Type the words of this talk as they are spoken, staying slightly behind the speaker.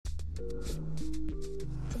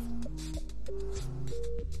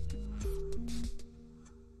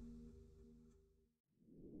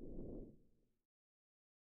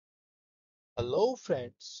Hello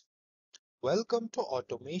friends, welcome to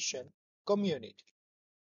Automation Community.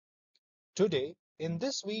 Today in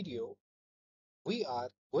this video we are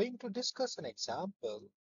going to discuss an example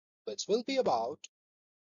which will be about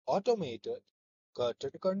automated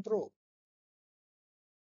curtain control.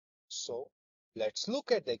 So let's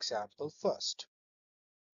look at the example first.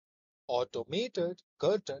 Automated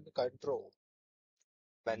curtain control.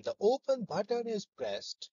 When the open button is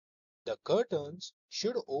pressed, the curtains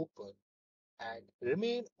should open and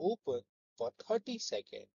remain open for 30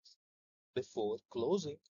 seconds before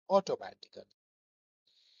closing automatically.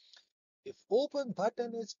 If open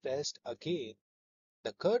button is pressed again,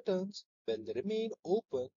 the curtains will remain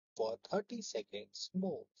open for 30 seconds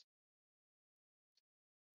more.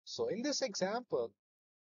 So in this example,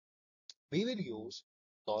 we will use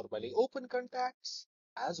normally open contacts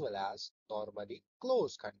as well as normally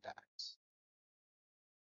closed contacts.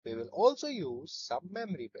 We will also use some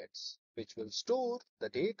memory bits which will store the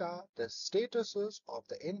data, the statuses of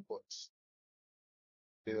the inputs.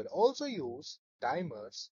 We will also use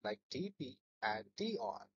timers like TP and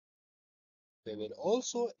TON. We will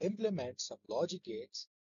also implement some logic gates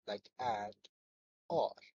like AND,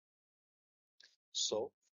 OR.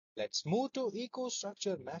 So let's move to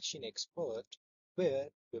EcoStruxure Machine Expert, where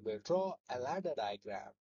we will draw a ladder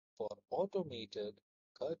diagram for automated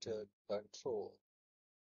curtain control.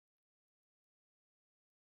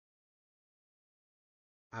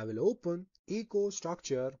 I will open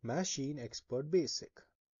EcoStruxure Machine Expert Basic.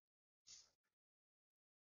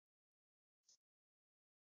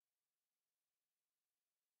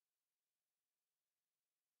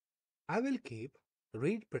 I will keep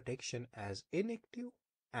read protection as inactive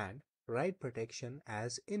and write protection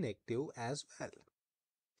as inactive as well.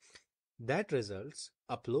 That results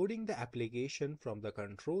uploading the application from the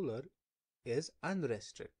controller is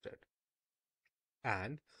unrestricted,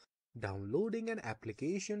 and downloading an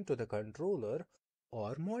application to the controller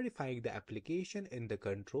or modifying the application in the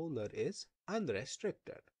controller is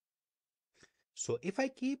unrestricted. So if I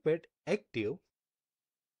keep it active,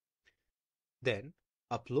 then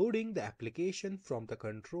uploading the application from the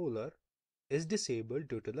controller is disabled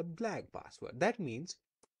due to the blank password. That means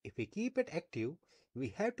if we keep it active, we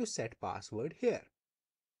have to set password here.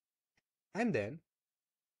 And then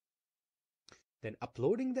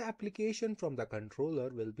uploading the application from the controller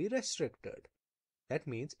will be restricted. That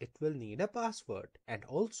means it will need a password, and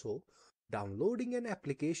also downloading an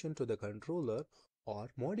application to the controller or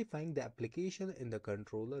modifying the application in the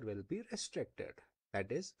controller will be restricted.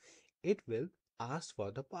 That is, it will ask for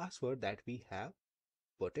the password that we have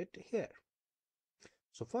put it here.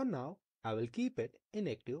 So for now, I will keep it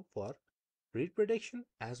inactive for read protection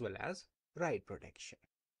as well as write protection.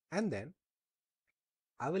 And then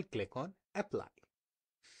I will click on apply.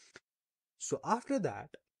 So after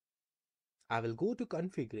that, I will go to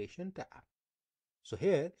configuration tab. So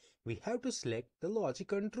here we have to select the logic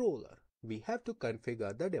controller. We have to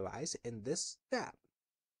configure the device in this tab.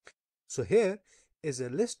 So here is a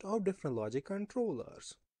list of different logic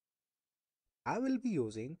controllers. I will be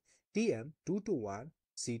using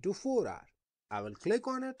TM221C24R. I will click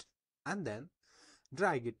on it and then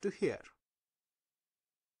drag it to here.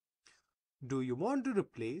 Do you want to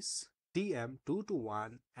replace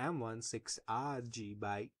TM221M16RG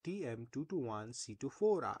by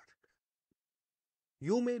TM221C24R?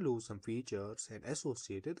 You may lose some features and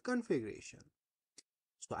associated configuration.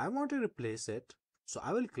 So I want to replace it, so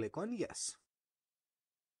I will click on yes.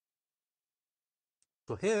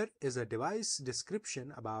 So here is a device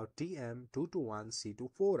description about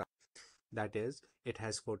TM221C24R. That is, it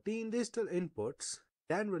has 14 digital inputs,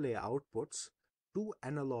 10 relay outputs, 2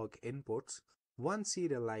 analog inputs, 1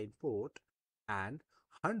 serial line port, and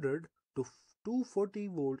 100 to 240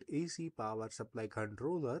 volt AC power supply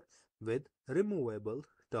controller with removable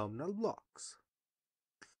terminal blocks.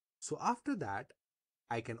 So after that,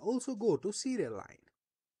 I can also go to serial line,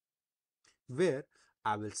 where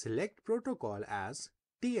I will select protocol as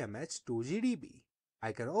TMH2GDB.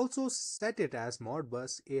 I can also set it as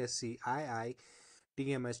Modbus ASC II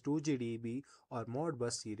TMH2GDB or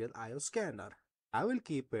Modbus Serial IO Scanner. I will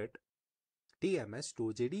keep it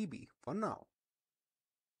TMH2GDB for now.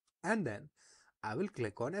 And then I will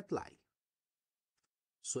click on apply.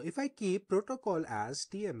 So if I keep protocol as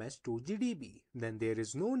TMH2GDB, then there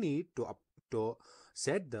is no need to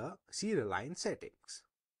set the serial line settings.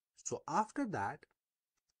 So after that,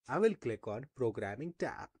 I will click on Programming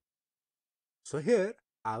tab. So here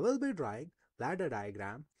I will be drawing ladder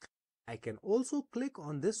diagram I can also click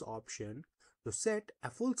on this option to set a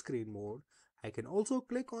full screen mode. I can also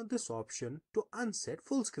click on this option to unset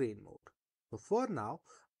full screen mode. So for now,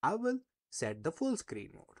 I will set the full screen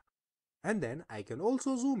mode. And then I can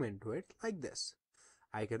also zoom into it like this.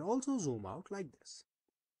 I can also zoom out like this.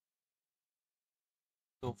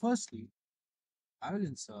 So firstly, I will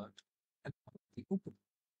insert the open.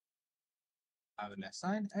 I will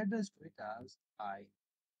assign address to it as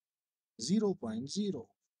I0.0.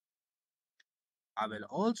 I will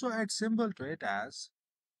also add symbol to it as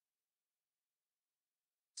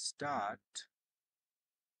start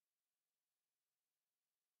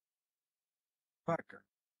button.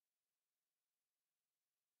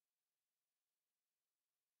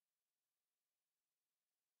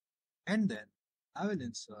 And then I will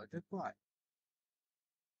insert a coil.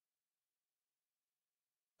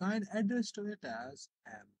 Assign address to it as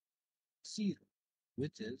M0,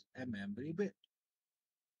 which is a memory bit.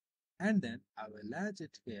 And then I will latch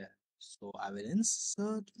it here. So I will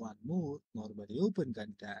insert one more normally open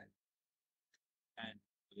contact and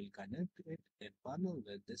will connect it in parallel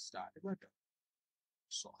with this start button.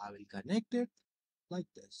 So I will connect it like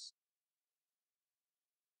this.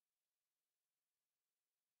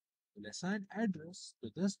 We'll assign address to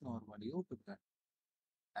this normally open contact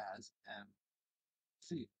as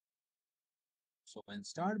M0. So when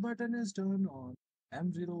start button is turned on,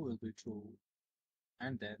 M0 will be true,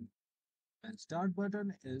 and then when start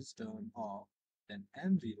button is turned off, then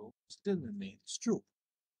M0 still remains true.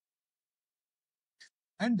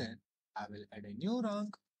 And then I will add a new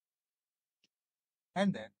rung,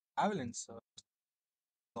 and then I will insert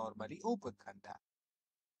normally open contact.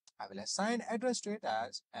 I will assign address to it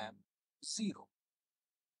as M0,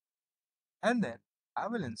 and then I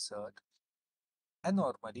will insert a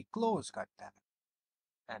normally closed contact,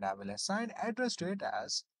 and I will assign address to it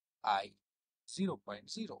as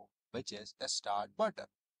I0.0, which is the start button.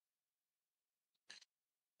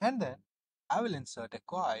 And then I will insert a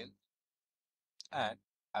coil and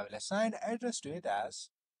I will assign address to it as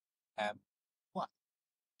M1,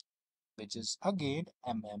 which is again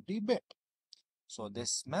a memory bit. So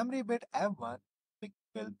this memory bit M1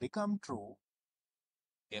 will become true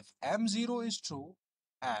if M0 is true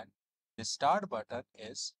and the start button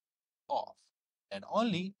is off. Then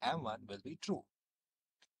only M1 will be true.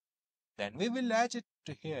 Then we will latch it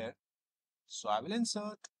to here. So I will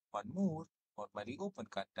insert one more normally open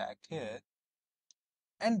contact here,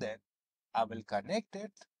 and then I will connect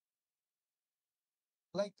it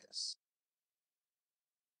like this.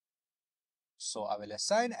 So I will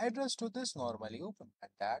assign address to this normally open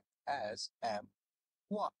contact as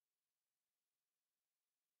M1.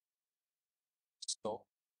 So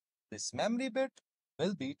this memory bit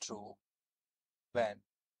will be true when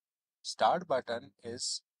start button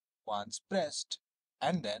is once pressed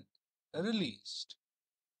and then released,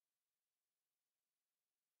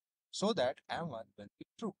 so that M1 will be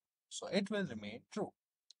true. So it will remain true.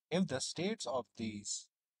 If the states of these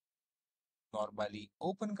normally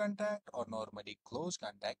open contact or normally closed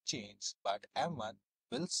contact change, but M1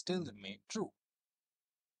 will still remain true.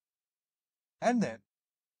 And then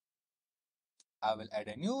I will add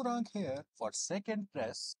a new rung here for second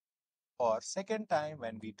press or second time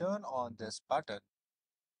when we turn on this button.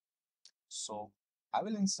 So I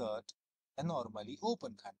will insert a normally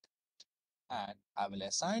open contact and I will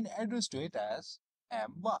assign address to it as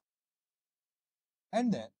M1.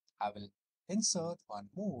 And then I will insert one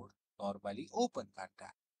more normally open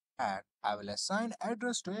contact and I will assign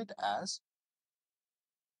address to it as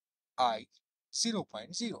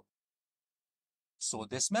I0.0. So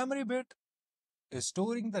this memory bit is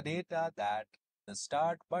storing the data that the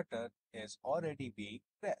start button is already being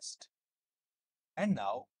pressed. And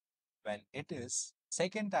now when it is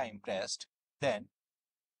second time pressed, then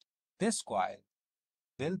this coil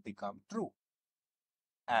will become true.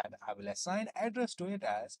 And I will assign address to it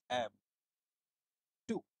as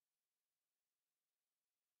M2.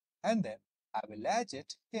 And then I will latch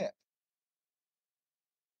it here.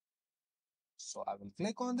 So I will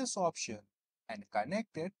click on this option and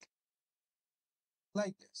connect it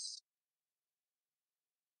like this.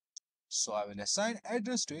 So I will assign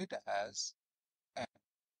address to it as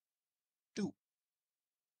M2.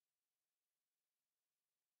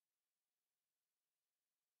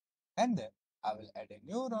 And then I will add a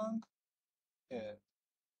new rung here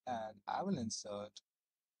and I will insert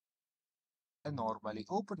a normally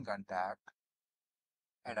open contact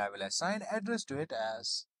and I will assign address to it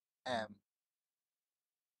as M1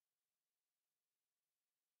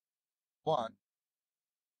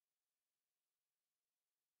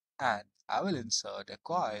 and I will insert a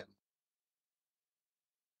coil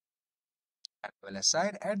and I will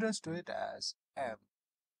assign address to it as M3.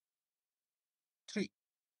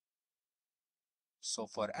 So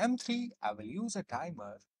for M3, I will use a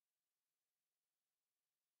timer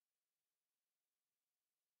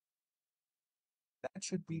that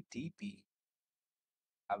should be TP.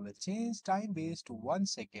 I will change time base to 1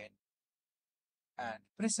 second and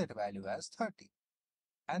preset value as 30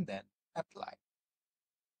 and then apply.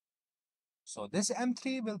 So this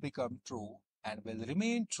M3 will become true and will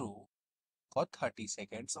remain true for 30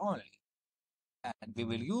 seconds only. And we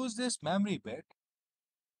will use this memory bit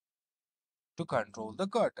to control the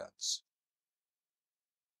curtains.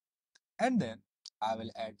 And then I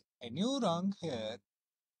will add a new rung here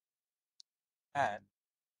and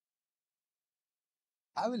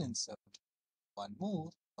I will insert one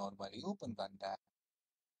more normally open contact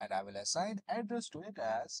and I will assign address to it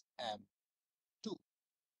as M2.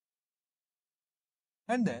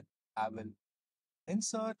 And then I will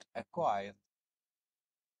insert a coil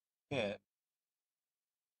here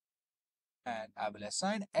and I will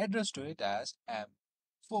assign address to it as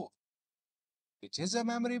M4, which is a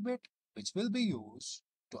memory bit which will be used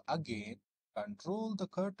to again control the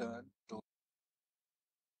curtain to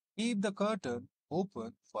keep the curtain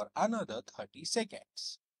open for another 30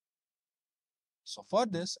 seconds. So for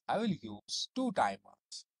this, I will use two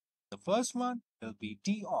timers. The first one will be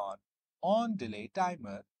T on delay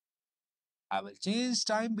timer. I will change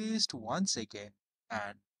time base to 1 second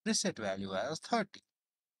and preset value as 30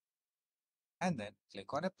 and then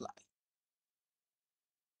click on apply.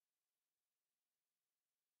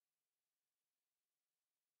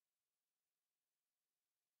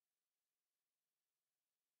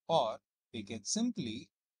 Or we can simply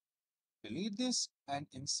delete this and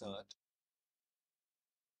insert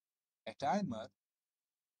a timer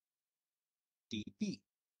TP.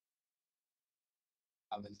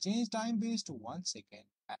 I will change time base to 1 second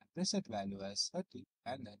and preset value as 30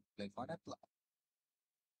 and then click on apply.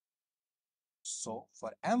 So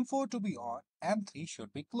for M4 to be on, M3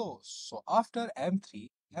 should be closed. So after M3,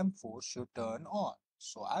 M4 should turn on.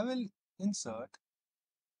 So I will insert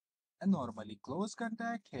a normally closed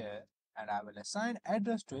contact here and I will assign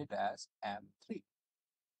address to it as M3.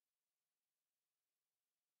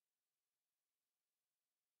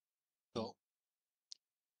 So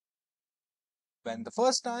when the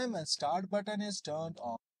first time a start button is turned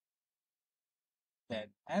on, then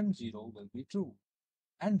M0 will be true.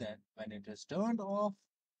 And then when it is turned off,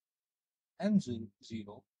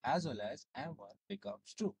 M0 as well as M1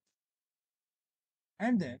 becomes true.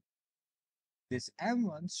 And then this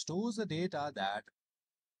M1 stores the data that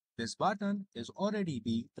this button is already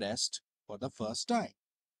being pressed for the first time.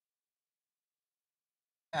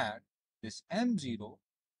 And this M0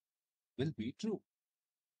 will be true.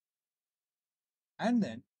 And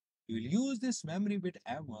then you will use this memory bit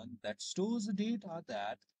M1 that stores the data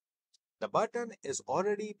that the button is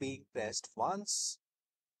already being pressed once.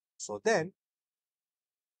 So then,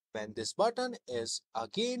 when this button is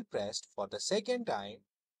again pressed for the second time,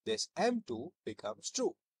 this M2 becomes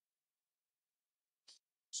true.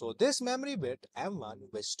 So this memory bit M1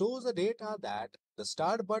 which stores the data that the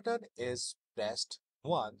start button is pressed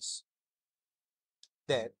once,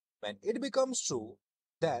 then when it becomes true,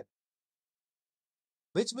 then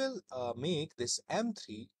which will make this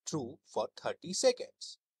M3 true for 30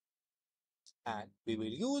 seconds. And we will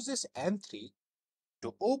use this M3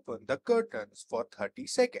 to open the curtains for 30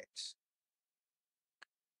 seconds.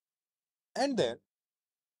 And then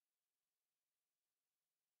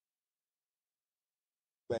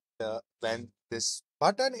when this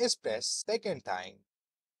button is pressed second time,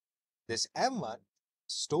 this M1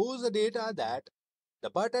 stores the data that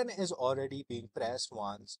the button is already being pressed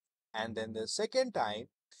once and then the second time.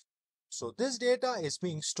 So this data is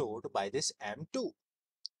being stored by this M2.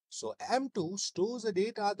 So M2 stores the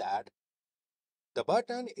data that the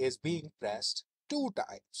button is being pressed 2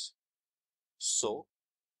 times. So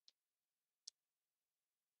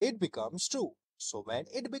it becomes true. So when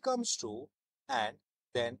it becomes true and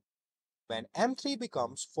then when M3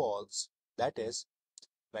 becomes false, that is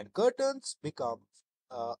when curtains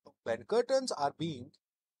are being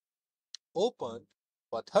opened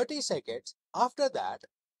for 30 seconds, after that,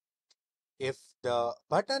 if the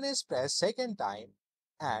button is pressed second time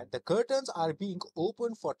and the curtains are being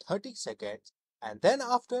opened for 30 seconds and then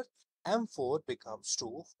after M4 becomes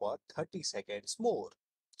true for 30 seconds more.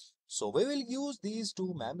 So we will use these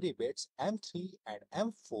two memory bits M3 and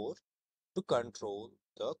M4 to control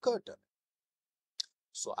the curtain.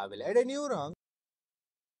 So I will add a new rung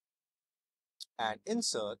and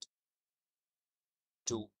insert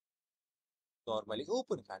two normally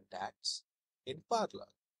open contacts in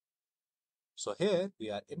parallel. So here we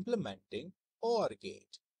are implementing OR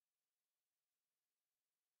gate.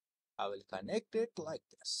 I will connect it like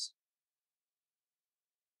this.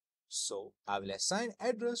 So I will assign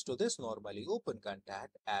address to this normally open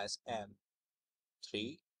contact as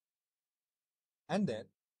M3 and then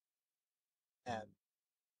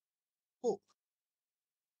M4.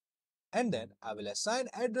 And then I will assign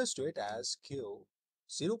address to it as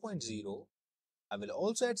Q0.0. I will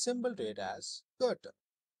also add symbol to it as curtain,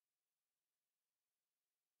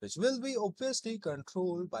 which will be obviously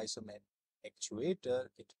controlled by some actuator,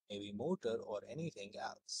 it may be motor or anything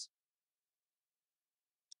else.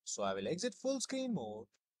 So I will exit full screen mode.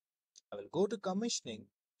 I will go to commissioning.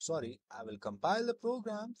 I will compile the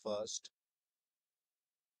program first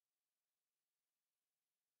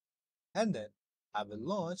and then I will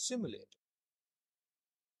launch simulator.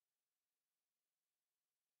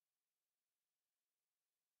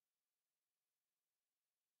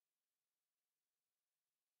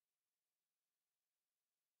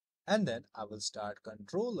 And then I will start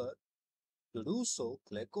controller. To do so,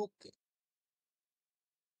 click OK.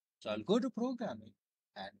 So I'll go to programming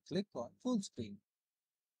and click on full screen.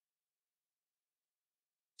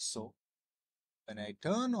 So when I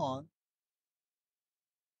turn on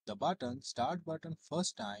the button, start button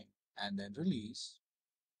first time and then release,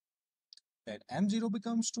 then M0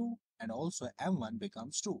 becomes true and also M1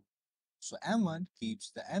 becomes true. So M1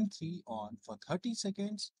 keeps the M3 on for 30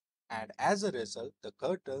 seconds and as a result, the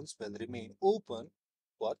curtains will remain open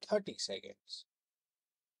for 30 seconds.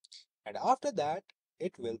 And after that,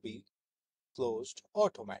 it will be closed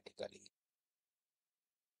automatically.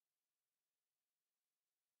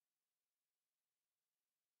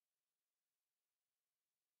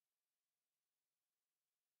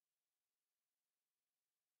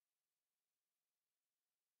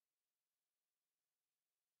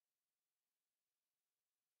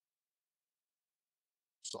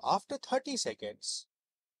 So after 30 seconds,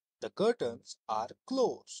 the curtains are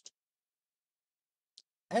closed.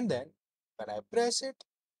 And then when I press it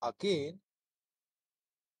again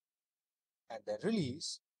and then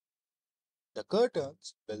release, the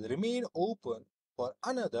curtains will remain open for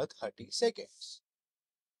another 30 seconds.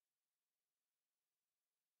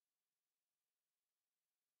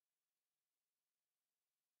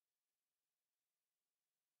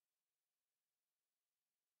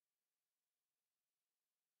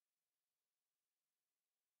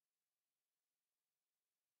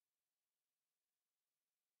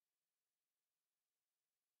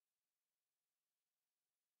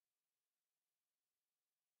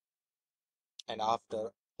 And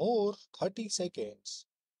after more 30 seconds,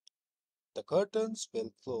 the curtains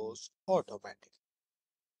will close automatically.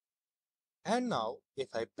 And now if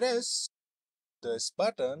I press this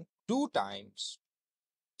button 2 times,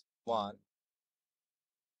 1,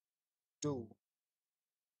 2,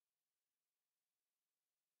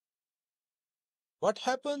 what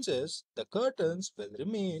happens is the curtains will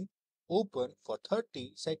remain open for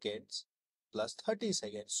 30 seconds plus 30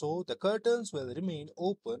 seconds. So the curtains will remain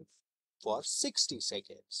open for 60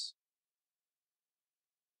 seconds.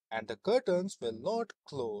 And the curtains will not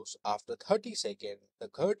close after 30 seconds. The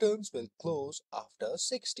curtains will close after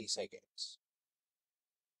 60 seconds.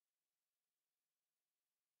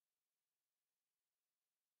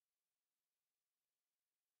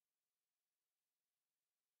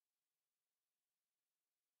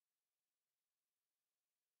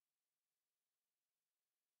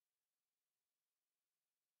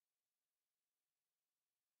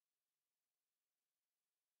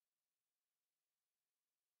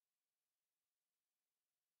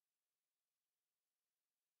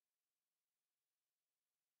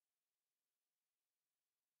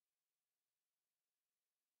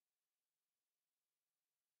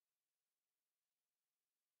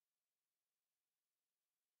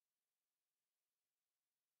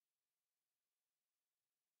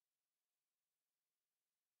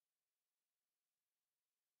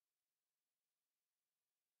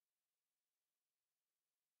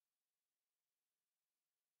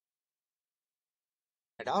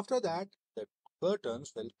 And after that, the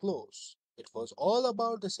curtains will close. It was all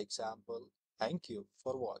about this example. Thank you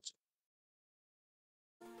for watching.